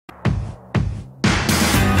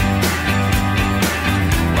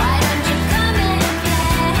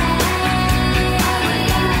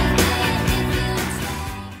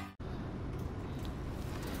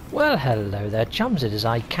Well, hello there, chums. It is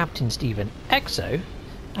I, Captain Steve and Exo,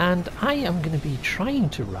 and I am going to be trying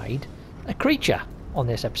to ride a creature on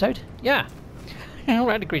this episode. Yeah,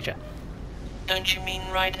 ride a creature. Don't you mean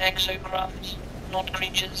ride exocrafts, not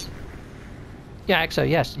creatures? Yeah, Exo.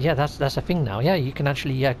 Yes, yeah, that's a thing now. Yeah, you can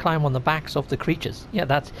actually climb on the backs of the creatures. Yeah,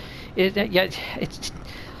 that's it. Yeah,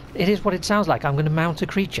 it is what it sounds like. I'm going to mount a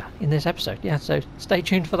creature in this episode. Yeah, so stay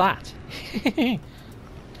tuned for that.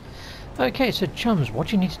 Okay, so chums,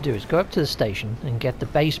 what you need to do is go up to the station and get the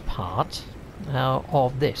base part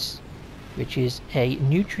of this, which is a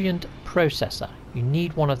nutrient processor. You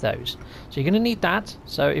need one of those. So you're going to need that.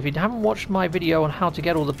 So if you haven't watched my video on how to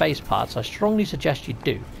get all the base parts, I strongly suggest you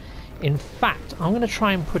do. In fact, I'm going to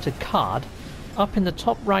try and put a card up in the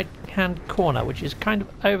top right hand corner, which is kind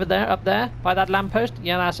of over there, up there, by that lamppost.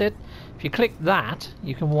 Yeah, that's it. If you click that,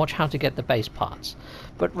 you can watch how to get the base parts.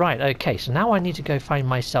 But right, okay, so now I need to go find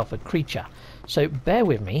myself a creature. So bear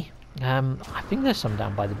with me. I think there's some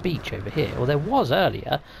down by the beach over here, or there was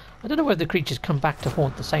earlier. I don't know whether the creatures come back to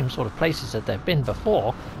haunt the same sort of places that they've been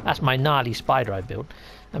before. That's my gnarly spider I built.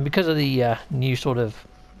 And because of the new sort of,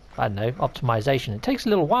 I don't know, optimization, it takes a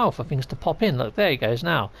little while for things to pop in. Look, there he goes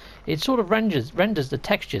now. It sort of renders the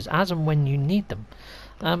textures as and when you need them.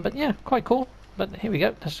 But yeah, quite cool. But here we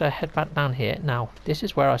go. Let's head back down here. Now, this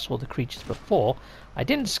is where I saw the creatures before. I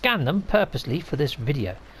didn't scan them purposely for this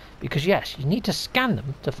video. Because yes, you need to scan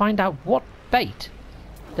them to find out what bait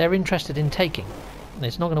they're interested in taking. And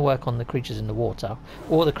it's not going to work on the creatures in the water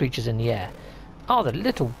or the creatures in the air. Oh, the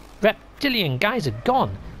little reptilian guys are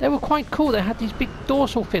gone. They were quite cool. They had these big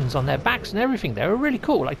dorsal fins on their backs and everything. They were really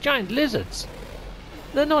cool, like giant lizards.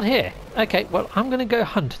 They're not here. Okay, well, I'm going to go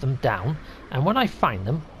hunt them down. And when I find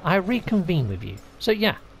them, I reconvene with you. So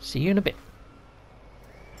yeah, see you in a bit.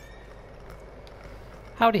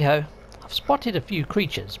 Howdy ho. I've spotted a few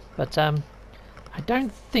creatures, but I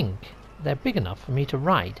don't think they're big enough for me to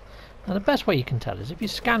ride. Now the best way you can tell is if you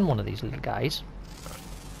scan one of these little guys.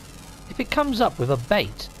 If it comes up with a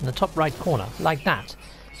bait in the top right corner, like that,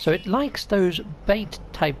 so it likes those bait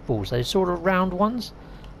type balls, those sort of round ones.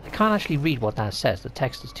 I can't actually read what that says, the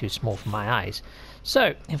text is too small for my eyes.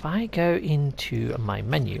 So if I go into my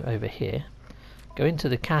menu over here, go into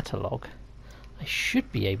the catalogue, I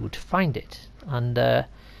should be able to find it under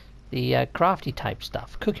the crafty type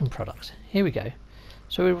stuff, cooking products. Here we go.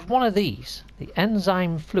 So it was one of these, the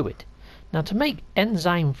enzyme fluid. Now to make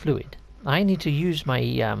enzyme fluid, I need to use my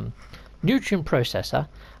nutrient processor,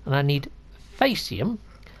 and I need faecium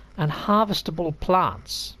and harvestable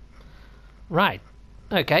plants. Right.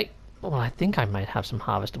 Okay, well I think I might have some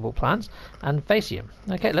harvestable plants and faecium.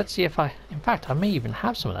 Okay, let's see if in fact I may even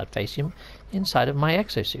have some of that faecium inside of my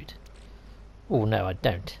exosuit. Oh no, I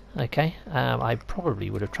don't. Okay, I probably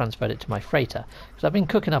would have transferred it to my freighter, because I've been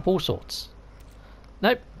cooking up all sorts.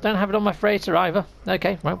 Nope, don't have it on my freighter either.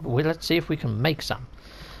 Okay, right, well, let's see if we can make some.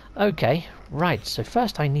 Okay, right, so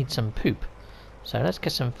first I need some poop. So let's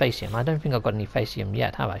get some faecium. I don't think I've got any faecium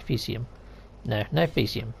yet, have I? Faecium? No, no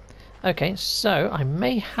faecium. Okay, so I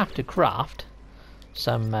may have to craft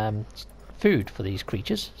some food for these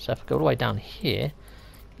creatures. So if I go all the way down here,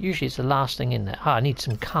 usually it's the last thing in there. Ah, I need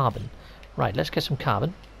some carbon. Right, let's get some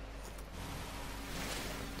carbon.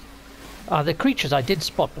 The creatures I did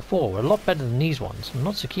spot before were a lot better than these ones. I'm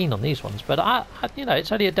not so keen on these ones, but you know,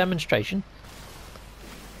 it's only a demonstration.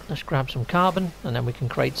 Let's grab some carbon, and then we can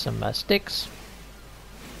create some sticks.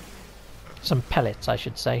 Some pellets, I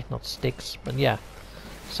should say, not sticks, but yeah.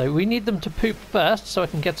 So we need them to poop first, so I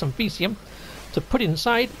can get some faecium to put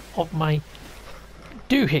inside of my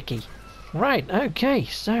doohickey. Right, okay,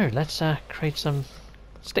 so let's create some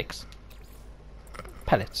sticks.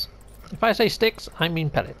 Pellets. If I say sticks, I mean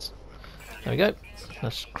pellets. There we go.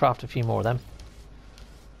 Let's craft a few more of them.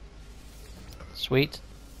 Sweet.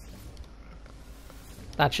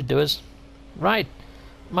 That should do us. Right,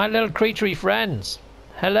 my little creaturey friends.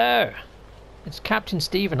 Hello. It's Captain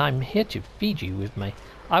Steve, and I'm here to feed you with my...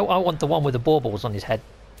 I want the one with the baubles on his head.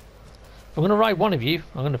 If I'm going to ride one of you,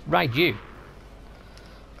 I'm going to ride you.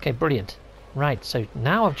 Okay, brilliant. Right, so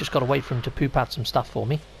now I've just got to wait for him to poop out some stuff for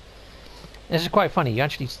me. This is quite funny. You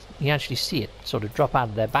actually see it sort of drop out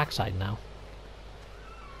of their backside now.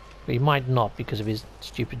 But you might not because of his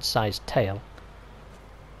stupid sized tail.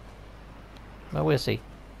 Well, we'll see.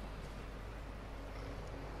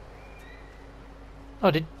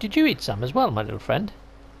 Oh, did you eat some as well, my little friend?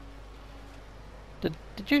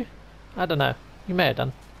 Did you? I don't know. You may have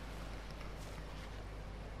done.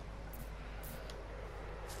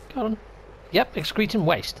 Go on. Yep, excreting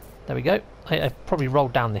waste. There we go. I probably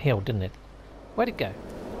rolled down the hill, didn't it? Where'd it go?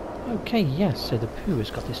 Okay, yes, so the poo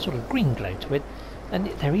has got this sort of green glow to it. And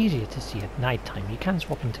they're easier to see at night time. You can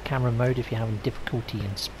swap into camera mode if you're having difficulty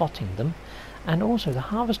in spotting them. And also the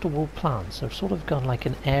harvestable plants have sort of got like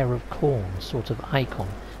an air of corn sort of icon.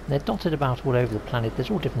 And they're dotted about all over the planet. There's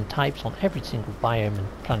all different types on every single biome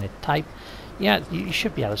and planet type. Yeah, you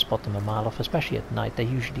should be able to spot them a mile off, especially at night. They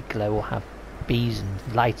usually glow or have bees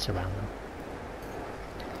and lights around them.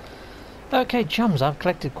 Okay, chums, I've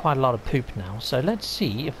collected quite a lot of poop now, so let's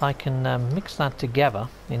see if I can mix that together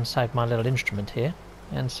inside my little instrument here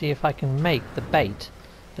and see if I can make the bait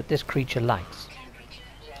that this creature likes.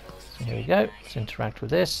 So here we go, let's interact with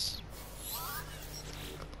this.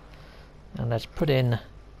 And let's put in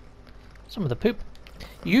some of the poop.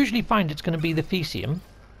 You usually find it's going to be the faecium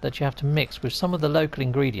that you have to mix with some of the local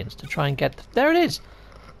ingredients to try and get... There it is!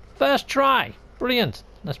 First try! Brilliant!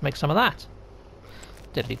 Let's make some of that.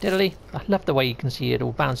 Diddly diddly. I love the way you can see it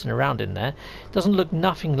all bouncing around in there. It doesn't look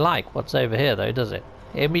nothing like what's over here though, does it?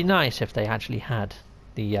 It'd be nice if they actually had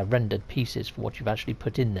the rendered pieces for what you've actually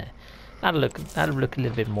put in there. That'll look a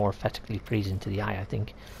little bit more aesthetically pleasing to the eye, I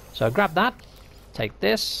think. So grab that, take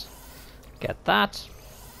this, get that.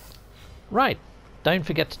 Right, don't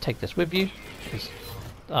forget to take this with you, because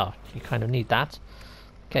you kind of need that.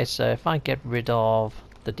 Okay, so if I get rid of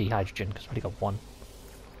the dehydrogen, because I've only got one.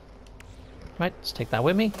 Right, let's take that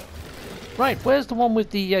with me. Right, where's the one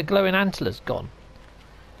with the glowing antlers gone?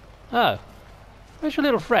 Oh, where's your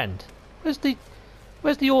little friend? Where's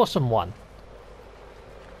the awesome one?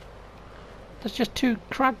 There's just two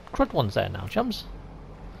crud ones there now, chums.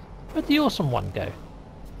 Where'd the awesome one go?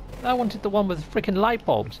 I wanted the one with freaking light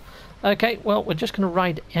bulbs. Okay, well, we're just going to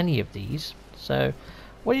ride any of these. So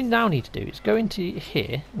what you now need to do is go into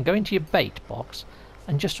here and go into your bait box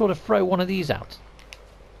and just sort of throw one of these out.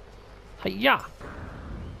 Hi-ya!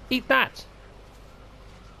 Eat that!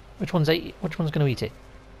 Which one's going to eat it?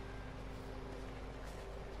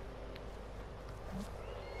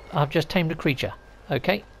 I've just tamed a creature.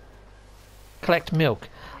 Okay. Collect milk.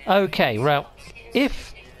 Okay, well,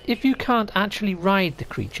 if you can't actually ride the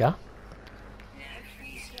creature,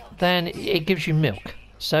 then it gives you milk.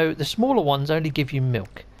 So the smaller ones only give you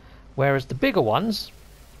milk, whereas the bigger ones,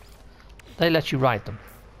 they let you ride them.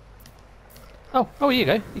 Oh, here you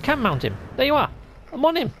go. You can mount him. There you are. I'm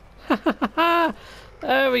on him.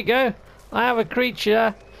 There we go. I have a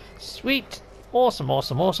creature. Sweet. Awesome,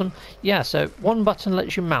 awesome, awesome. Yeah, so one button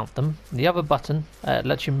lets you mount them. The other button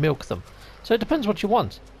lets you milk them. So it depends what you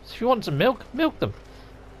want. So if you want some milk, milk them.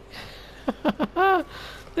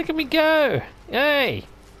 Look at me go. Hey.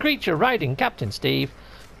 Creature riding Captain Steve.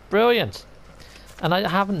 Brilliant. And I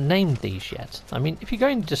haven't named these yet. I mean, if you go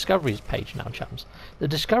into Discoveries page now, chums, the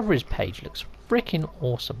Discoveries page looks freaking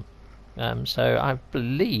awesome. So I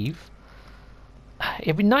believe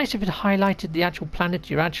it'd be nice if it highlighted the actual planet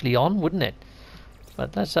you're actually on, wouldn't it?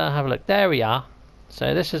 But let's have a look. There we are.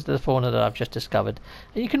 So this is the fauna that I've just discovered.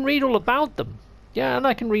 And you can read all about them. Yeah, and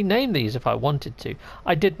I can rename these if I wanted to.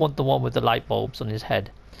 I did want the one with the light bulbs on his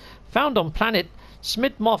head. Found on planet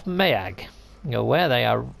Smidmoth Mayag. Where they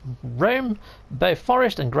are roam both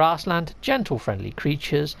forest and grassland, gentle friendly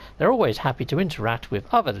creatures. They're always happy to interact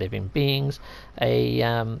with other living beings.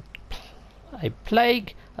 A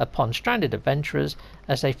plague upon stranded adventurers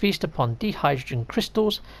as they feast upon dehydrogen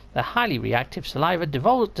crystals. Their highly reactive saliva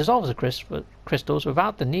dissolves the crystals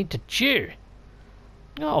without the need to chew.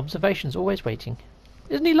 Oh, observations always waiting.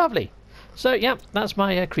 Isn't he lovely? So yeah, that's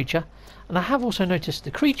my creature. And I have also noticed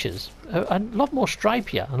the creatures are a lot more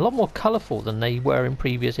stripier and a lot more colourful than they were in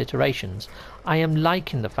previous iterations. I am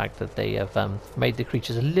liking the fact that they have made the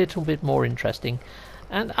creatures a little bit more interesting,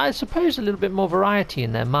 and I suppose a little bit more variety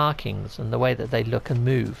in their markings and the way that they look and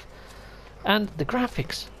move. And the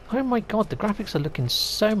graphics, oh my god, the graphics are looking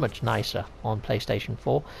so much nicer on PlayStation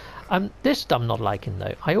 4. This I'm not liking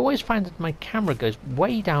though. I always find that my camera goes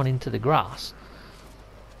way down into the grass.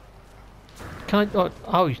 Can I...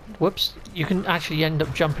 Oh, whoops. You can actually end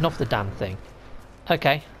up jumping off the damn thing.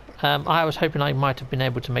 Okay. I was hoping I might have been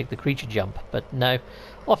able to make the creature jump, but no.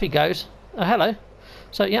 Off he goes. Oh, hello.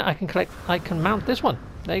 So, yeah, I can mount this one.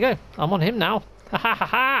 There you go. I'm on him now. Ha ha ha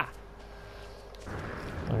ha!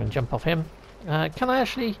 I can jump off him. Can I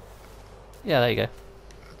actually... Yeah, there you go.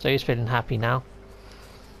 So he's feeling happy now.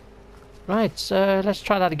 Right, so let's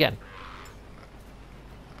try that again.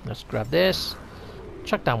 Let's grab this.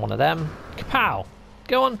 Chuck down one of them. Kapow!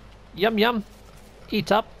 Go on. Yum yum.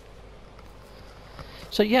 Eat up.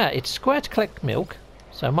 So yeah, it's square to collect milk.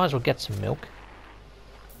 So I might as well get some milk.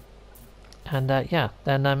 And yeah,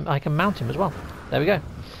 then I can mount him as well. There we go.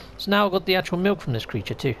 So now I've got the actual milk from this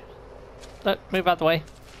creature too. Look, move out the way.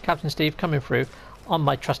 Captain Steve coming through on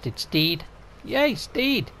my trusted steed. Yay,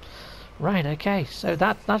 steed! Right, okay, so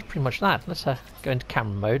that's pretty much that. Let's go into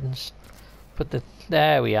camera mode and put the...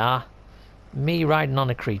 There we are. Me riding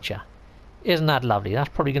on a creature. Isn't that lovely? That's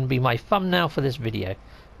probably going to be my thumbnail for this video.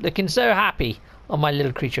 Looking so happy on my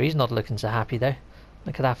little creature. He's not looking so happy though.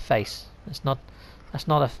 Look at that face. That's not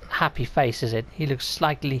a happy face, is it? He looks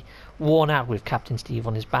slightly worn out with Captain Steve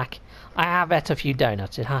on his back. I have ate a few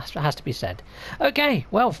donuts, it has to be said. Okay,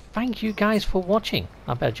 well, thank you guys for watching.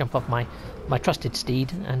 I better jump off my trusted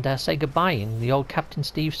steed and say goodbye in the old Captain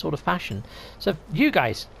Steve sort of fashion. So you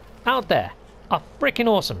guys out there are freaking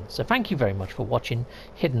awesome. So thank you very much for watching.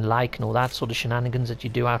 Hit and like and all that sort of shenanigans that you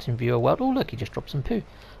do out in viewer world. Oh look, he just dropped some poo.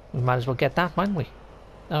 We might as well get that, mightn't we?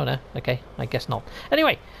 Oh no, okay, I guess not.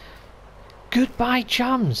 Anyway, goodbye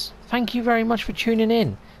chums. Thank you very much for tuning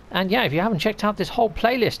in. And yeah, if you haven't checked out this whole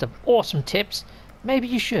playlist of awesome tips, maybe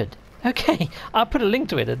you should. Okay, I'll put a link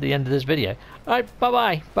to it at the end of this video. Alright,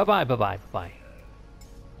 bye-bye, bye-bye, bye-bye, bye.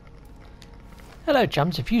 Hello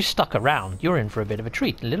chums, if you stuck around, you're in for a bit of a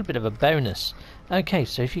treat, a little bit of a bonus. Okay,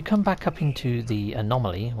 so if you come back up into the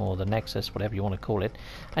anomaly, or the nexus, whatever you want to call it,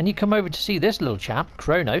 and you come over to see this little chap,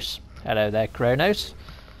 Kronos. Hello there, Kronos.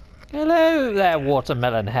 Hello there,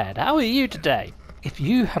 Watermelon Head. How are you today? If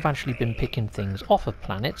you have actually been picking things off of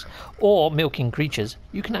planets, or milking creatures,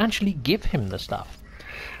 you can actually give him the stuff.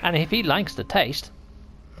 And if he likes the taste...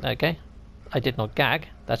 Okay, I did not gag.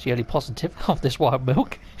 That's the only positive of this wild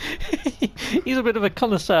milk. He's a bit of a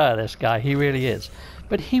connoisseur, this guy, he really is.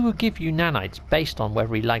 But he will give you nanites based on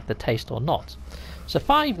whether he liked the taste or not. So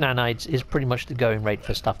 5 nanites is pretty much the going rate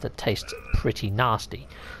for stuff that tastes pretty nasty.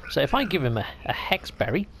 So if I give him a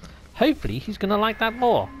hexberry, hopefully he's going to like that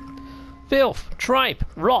more. Filth, tripe,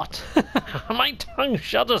 rot. My tongue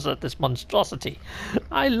shudders at this monstrosity.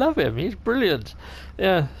 I love him, he's brilliant.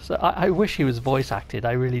 Yeah, so I wish he was voice acted,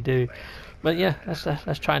 I really do. But yeah,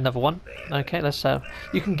 let's try another one. Okay,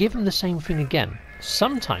 you can give him the same thing again.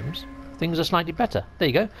 Sometimes things are slightly better. There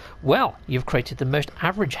you go. Well, you've created the most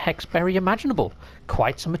average hexberry imaginable.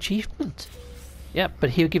 Quite some achievement. Yeah, but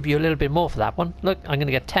he'll give you a little bit more for that one. Look, I'm going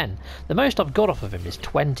to get 10. The most I've got off of him is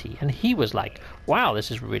 20, and he was like, "Wow,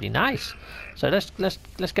 this is really nice." So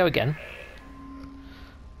let's go again.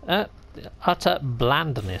 Utter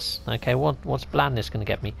blandness. Okay, what's blandness going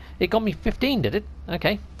to get me? It got me 15, did it?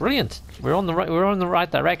 Okay, brilliant. We're on the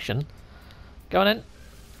right direction. Go on in.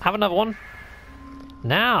 Have another one.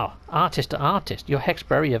 Now, artist to artist, your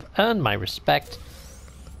hexberry have earned my respect.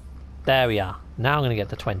 There we are. Now I'm going to get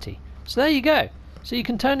the 20. So there you go. So you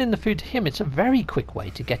can turn in the food to him. It's a very quick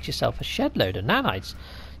way to get yourself a shed load of nanites.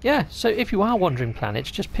 Yeah, so if you are wandering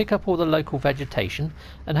planets, just pick up all the local vegetation,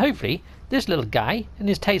 and hopefully this little guy and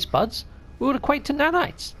his taste buds will equate to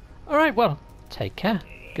nanites. Alright, well, take care.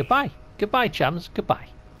 Goodbye. Goodbye, chums. Goodbye.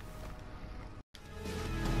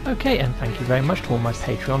 Okay, and thank you very much to all my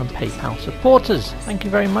Patreon and PayPal supporters. Thank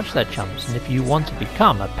you very much there, chums. And if you want to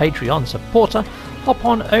become a Patreon supporter, hop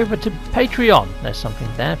on over to Patreon. There's something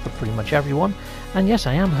there for pretty much everyone. And yes,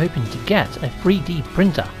 I am hoping to get a 3D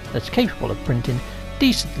printer that's capable of printing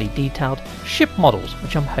decently detailed ship models,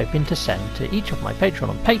 which I'm hoping to send to each of my Patreon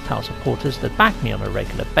and PayPal supporters that back me on a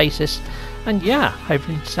regular basis. And yeah,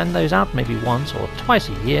 hopefully send those out maybe once or twice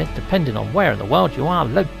a year, depending on where in the world you are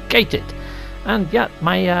located. And yeah,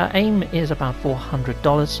 my aim is about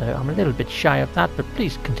 $400, so I'm a little bit shy of that, but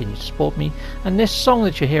please continue to support me. And this song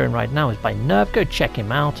that you're hearing right now is by Nerve. Go check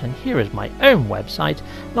him out. And here is my own website.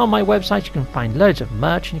 And on my website you can find loads of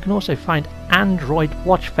merch, and you can also find Android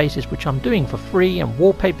watch faces, which I'm doing for free, and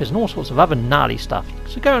wallpapers and all sorts of other gnarly stuff.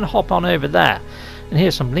 So go and hop on over there. And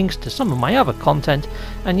here's some links to some of my other content.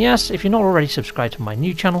 And yes, if you're not already subscribed to my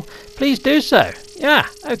new channel, please do so. Yeah,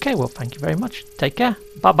 okay, well, thank you very much. Take care.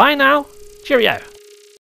 Bye-bye now. Cheerio!